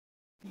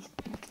Hi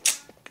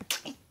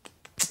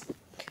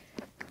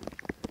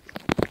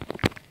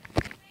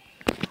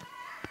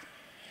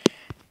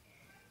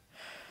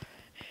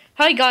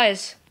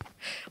guys,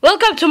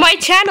 welcome to my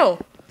channel.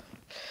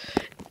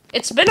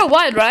 It's been a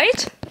while,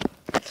 right?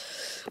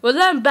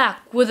 Well, I'm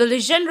back with a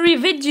legendary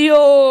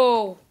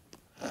video.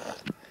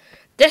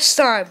 This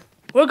time,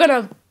 we're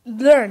gonna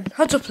learn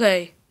how to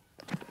play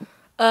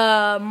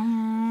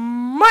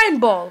Mind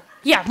Ball.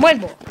 Yeah,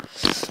 Mind Ball.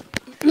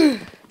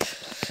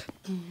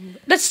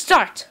 Let's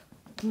start.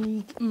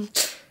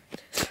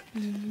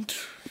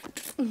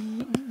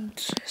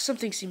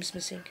 Something seems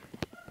missing.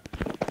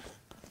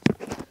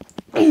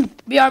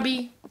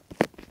 BRB.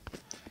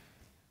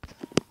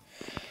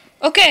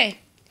 Okay,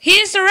 he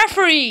is the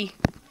referee.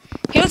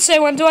 He'll say,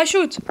 when do I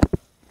shoot?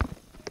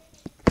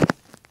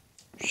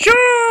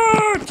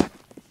 Shoot!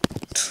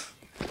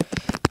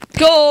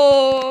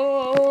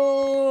 Goal!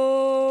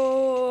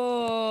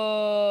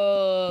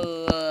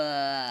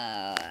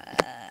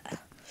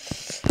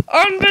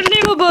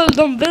 Unbelievable,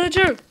 dumb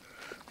villager.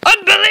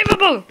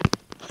 Unbelievable!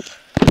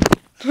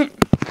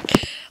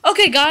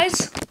 Okay,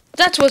 guys,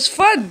 that was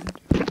fun.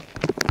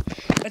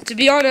 And to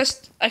be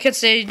honest, I can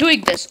say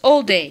doing this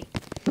all day.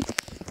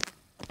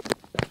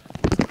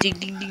 Ding,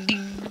 ding, ding,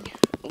 ding.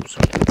 Oh,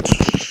 sorry.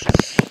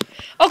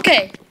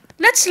 Okay,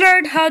 let's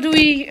learn how do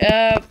we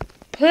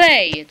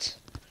play it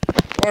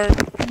or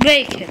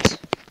make it.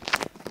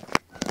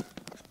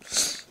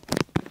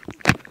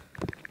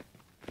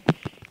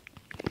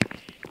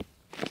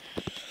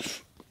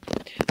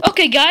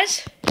 Okay,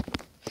 guys,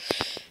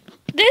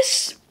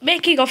 this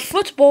making of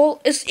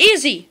football is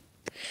easy.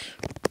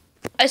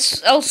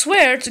 I'll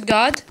swear to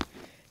God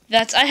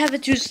that I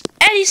haven't used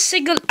any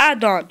single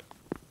add-on.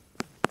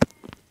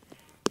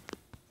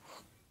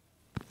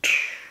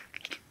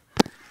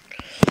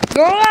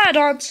 No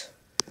add-ons.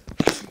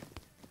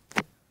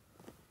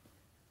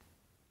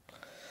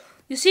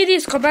 You see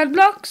these command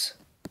blocks?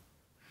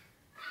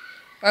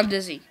 I'm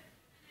dizzy.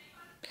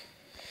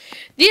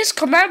 These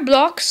command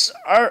blocks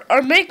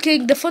are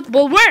making the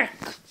football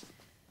work.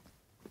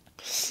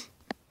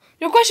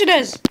 Your question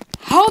is,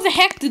 how the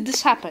heck did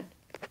this happen?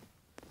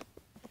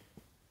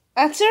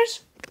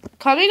 Answers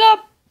coming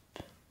up.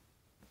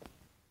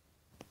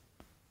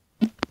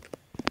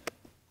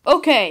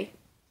 Okay.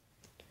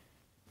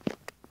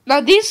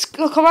 Now these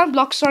command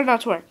blocks are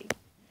not working.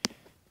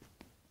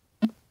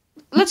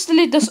 Let's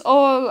delete this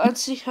all and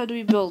see how do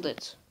we build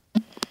it.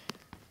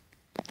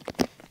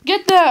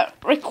 Get the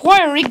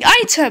requiring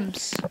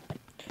items.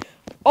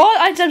 All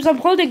items I'm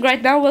holding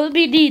right now will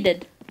be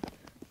needed.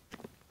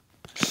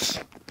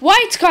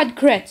 White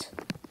concrete.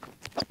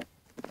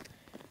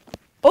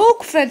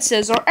 Oak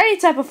fences or any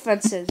type of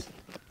fences.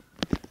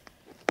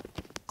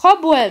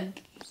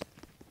 Cobwebs.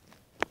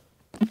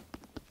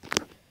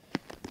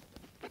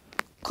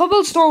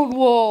 Cobblestone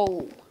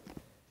wall.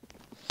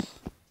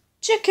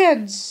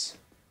 Chickens.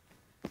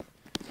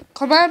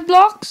 Command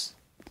blocks.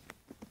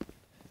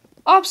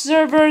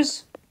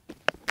 Observers.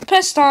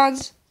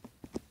 Pistons.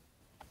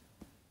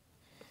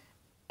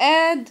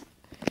 And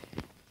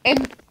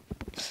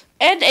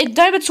a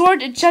diamond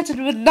sword enchanted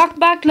with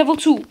knockback level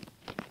 2.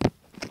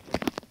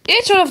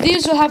 Each one of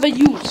these will have a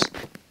use.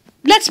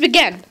 Let's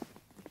begin.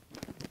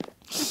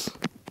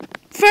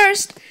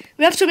 First,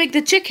 we have to make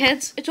the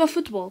chickens into a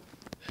football.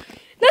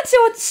 Let's see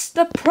what's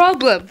the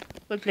problem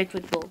when playing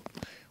football.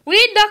 We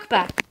need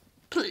knockback.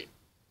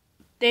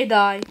 They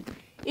die.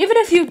 Even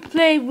if you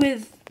play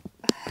with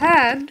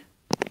hand,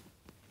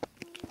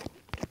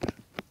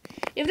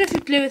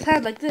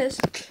 like this,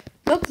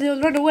 look,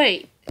 they'll run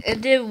away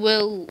and they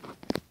will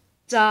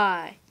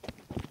die.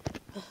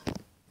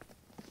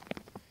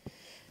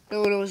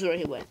 No one knows where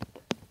he went.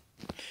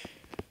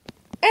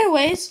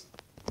 Anyways,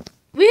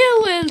 we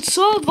will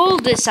solve all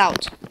this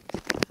out.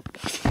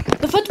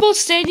 The football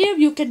stadium,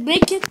 you can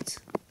make it.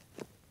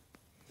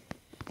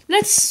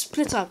 Let's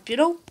split up, you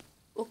know?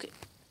 Okay.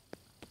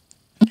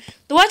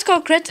 The white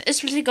concrete is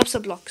splitting up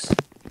some blocks.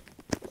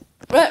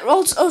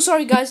 Oh,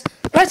 sorry guys.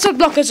 Redstone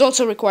block is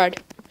also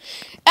required.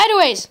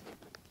 Anyways,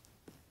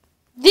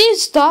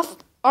 these stuff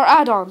are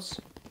add-ons.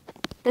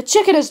 The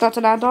chicken is not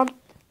an add-on.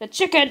 The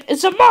chicken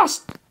is a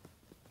must.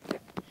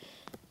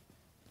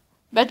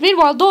 But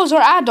meanwhile, those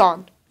are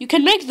add-on. You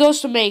can make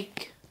those to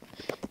make.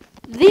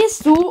 These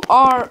two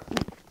are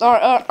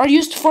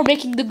used for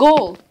making the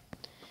goal.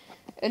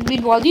 And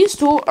meanwhile, these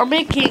two are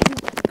making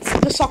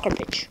the soccer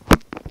pitch.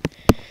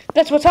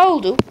 That's what I'll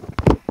do.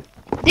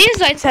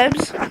 These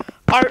items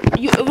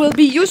will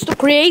be used to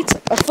create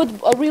a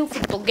real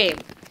football game.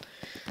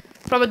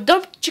 From a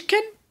dumb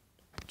chicken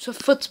to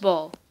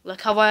football.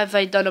 Like how have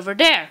I done over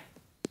there.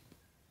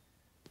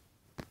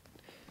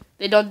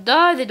 They don't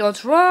die, they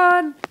don't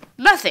run,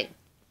 nothing.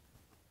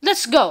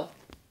 Let's go.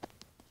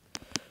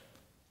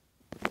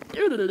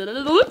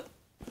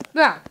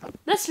 Now,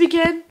 let's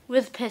begin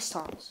with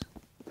pistons.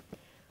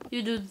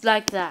 You do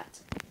like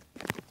that.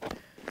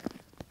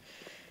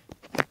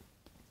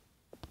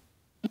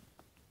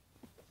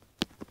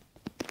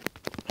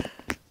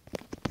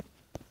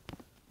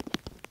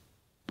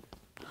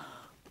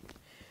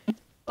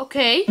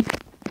 Okay,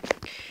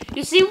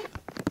 You see,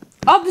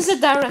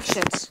 opposite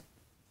directions.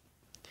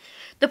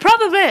 The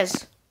problem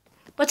is,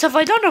 what have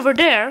I done over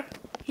there,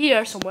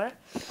 here somewhere,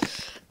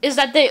 is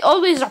that they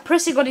always are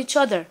pressing on each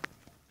other.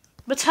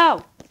 But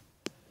how?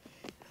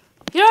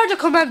 Here are the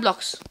command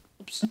blocks.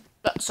 Oops,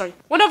 sorry.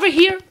 One over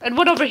here and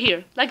one over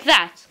here, like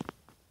that.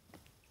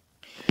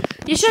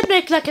 You should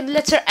make like a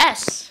letter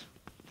S.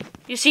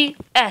 You see,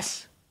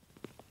 S.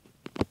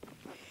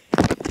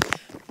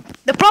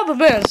 The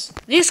problem is,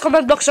 these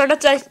command blocks are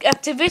not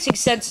activating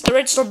since the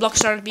redstone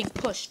blocks aren't being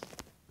pushed.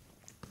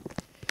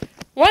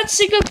 One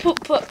single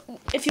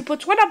if you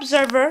put one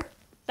observer,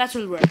 that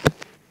will work.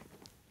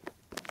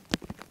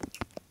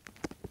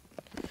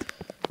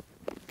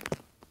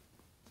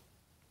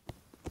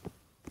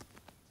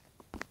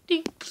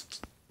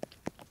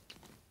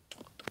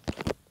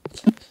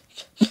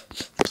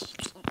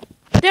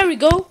 There we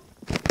go.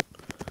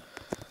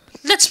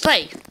 Let's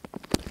play.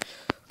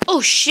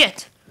 Oh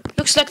shit.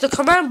 Looks like the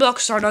command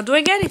blocks are not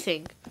doing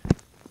anything.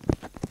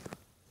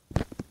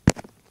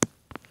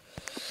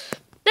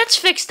 Let's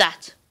fix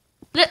that.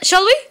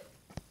 Shall we?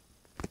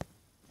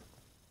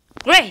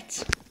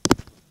 Great.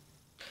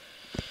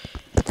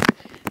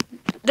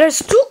 There's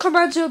two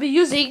commands you'll be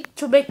using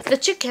to make the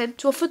chicken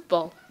to a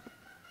football.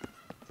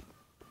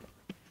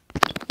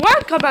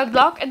 One command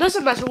block, it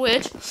doesn't matter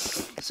which,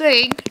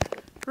 saying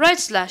 /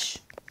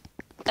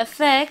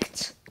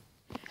 effect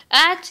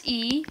at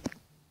E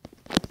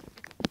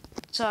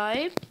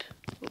type.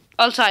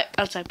 I'll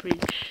type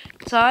read.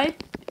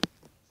 Type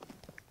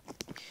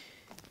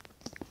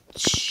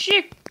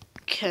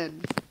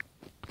chicken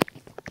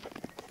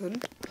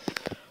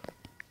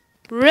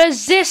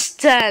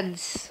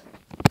resistance.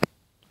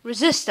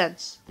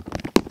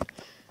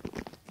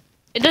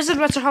 It doesn't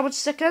matter how much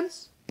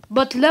seconds,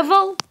 but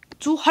level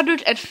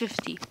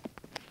 250.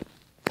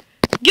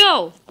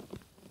 Go!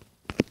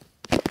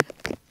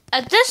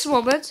 At this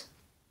moment,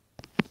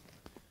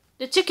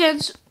 the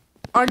chickens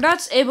are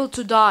not able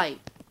to die.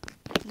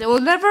 They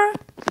will never,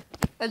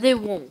 and they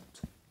won't.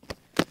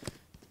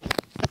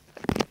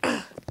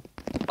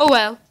 Oh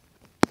well.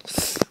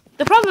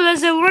 The problem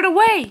is they will run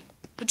away,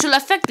 which will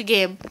affect the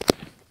game.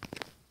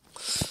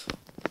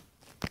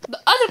 The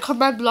other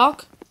command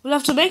block will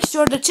have to make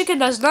sure the chicken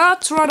does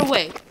not run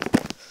away.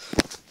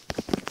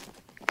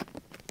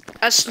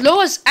 As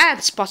slow as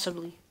ants,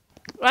 possibly.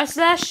 /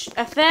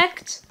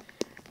 effect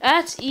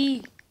at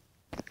E.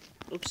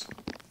 Oops.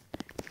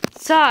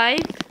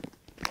 Type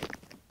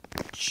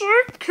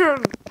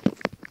chicken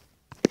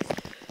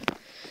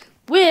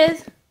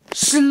with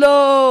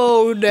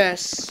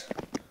slowness.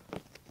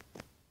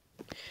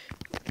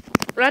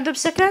 Random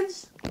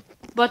seconds,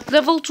 but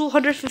level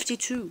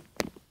 252.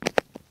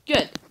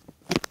 Good.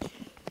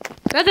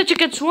 Now the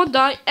chickens won't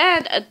die,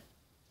 and a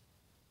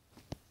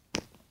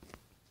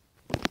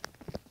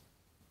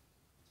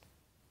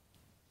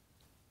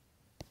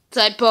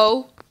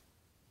typo.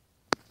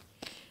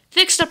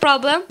 Fix the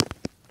problem.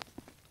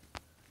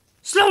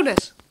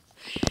 Slowness.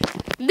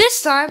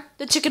 This time,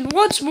 the chicken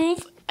won't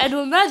move and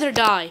will neither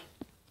die.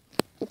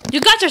 You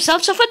got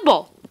yourselves a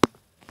football.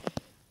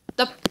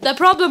 The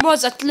problem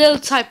was a little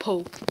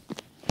typo.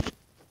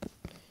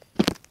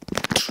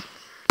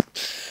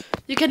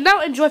 You can now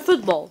enjoy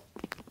football.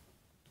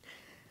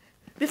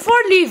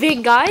 Before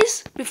leaving,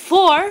 guys,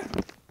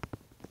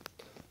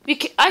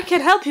 I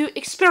can help you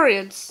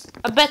experience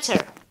a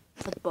better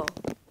football.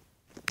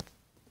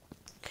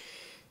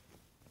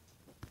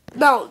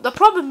 Now, the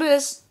problem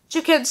is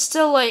chickens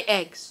still lay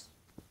eggs.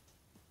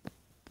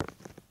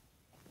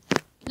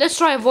 Let's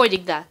try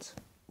avoiding that.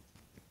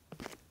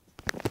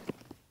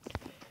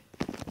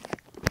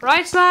 /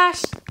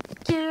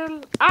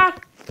 kill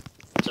at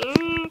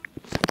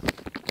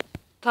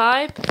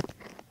type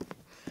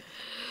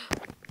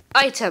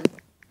item.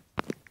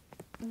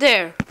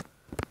 There.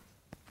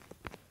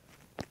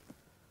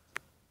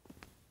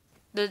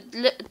 The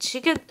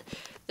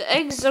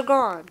eggs are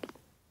gone.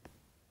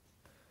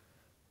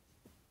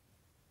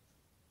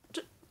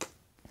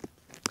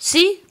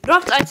 See?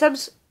 Dropped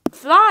items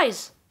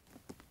flies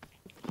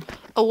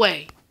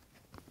away.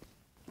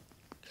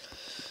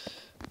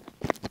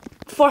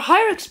 For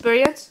higher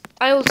experience,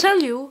 I will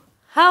tell you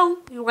how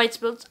you might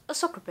build a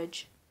soccer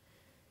pitch.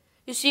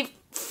 You see,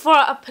 for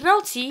a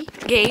penalty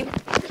game,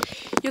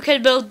 you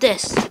can build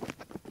this.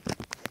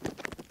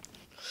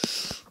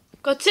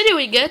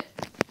 Continuing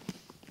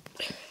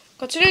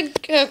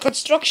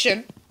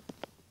construction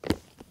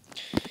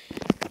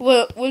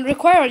will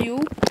require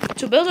you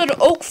to build an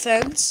oak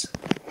fence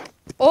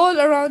all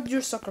around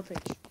your soccer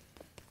pitch.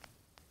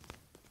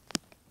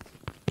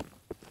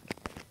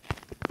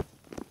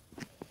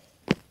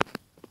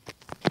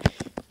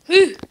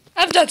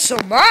 I've done so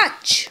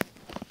much!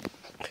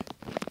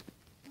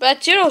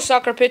 But you know,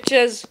 soccer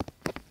pitches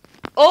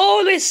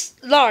always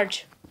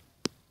large.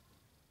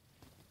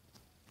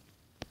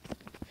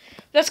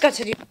 Let's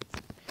continue.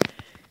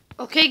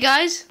 Okay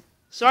guys,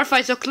 sorry if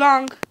I took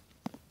long.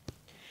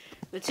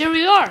 But here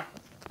we are.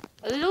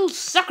 A little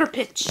soccer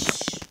pitch.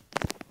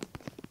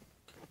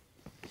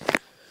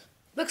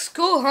 Looks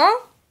cool,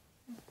 huh?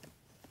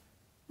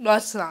 No,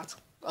 it's not.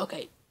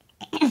 Okay.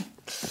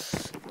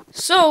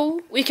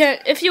 So we can,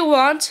 if you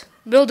want,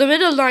 build a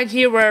middle line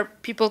here where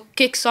people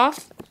kicks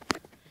off.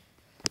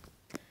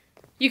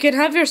 You can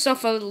have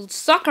yourself a little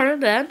soccer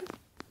then,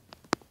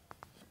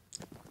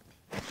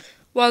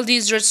 while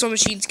these redstone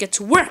machines get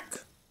to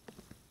work.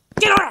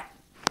 Get on it!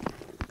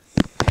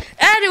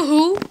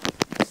 Anywho,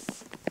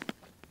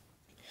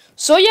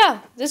 so yeah,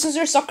 this is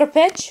your soccer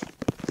pitch.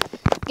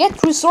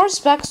 Get resource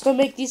packs to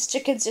make these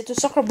chickens into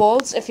soccer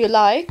balls if you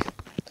like.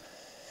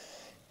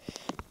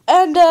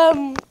 And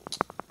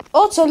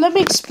also let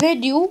me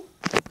explain you.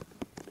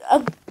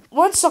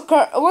 One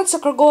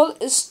soccer goal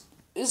is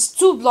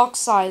 2 block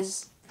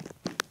size.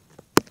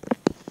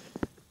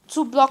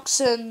 2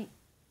 blocks in,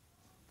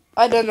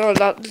 I don't know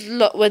that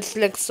width,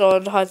 length,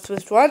 or height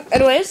with one.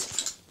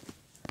 Anyways,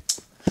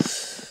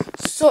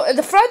 so in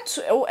the front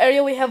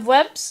area we have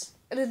webs,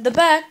 and in the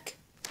back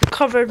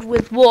covered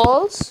with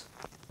walls.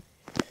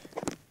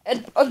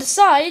 And on the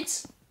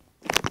sides,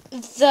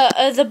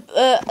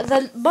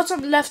 the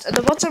bottom left and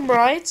the bottom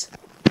right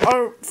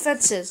are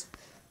fences.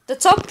 The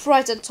top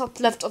right and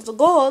top left of the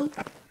goal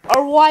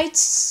are white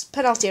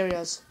penalty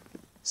areas.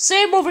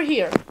 Same over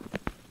here.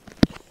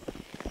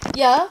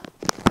 Yeah.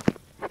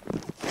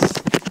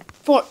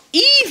 For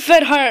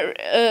even higher,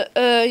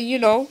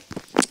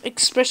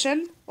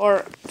 experience.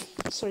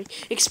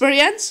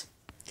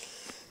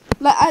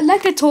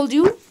 Like I told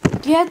you,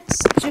 get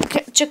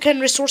chicken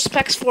resource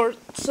packs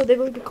so they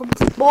will become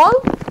small.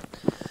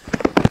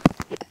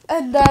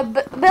 And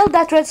build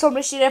that redstone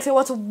machine if you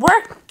want a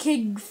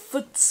working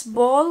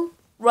football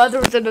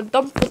rather than a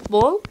dumb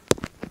football.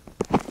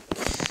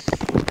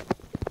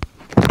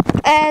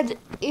 And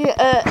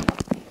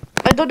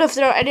I don't know if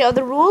there are any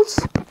other rules.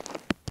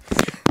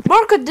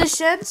 More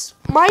conditions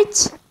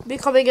might be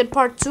coming in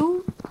part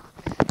 2.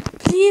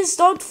 Please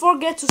don't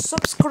forget to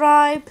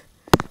subscribe,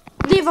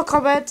 leave a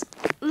comment,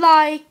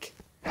 like.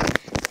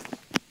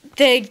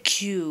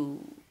 Thank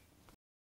you.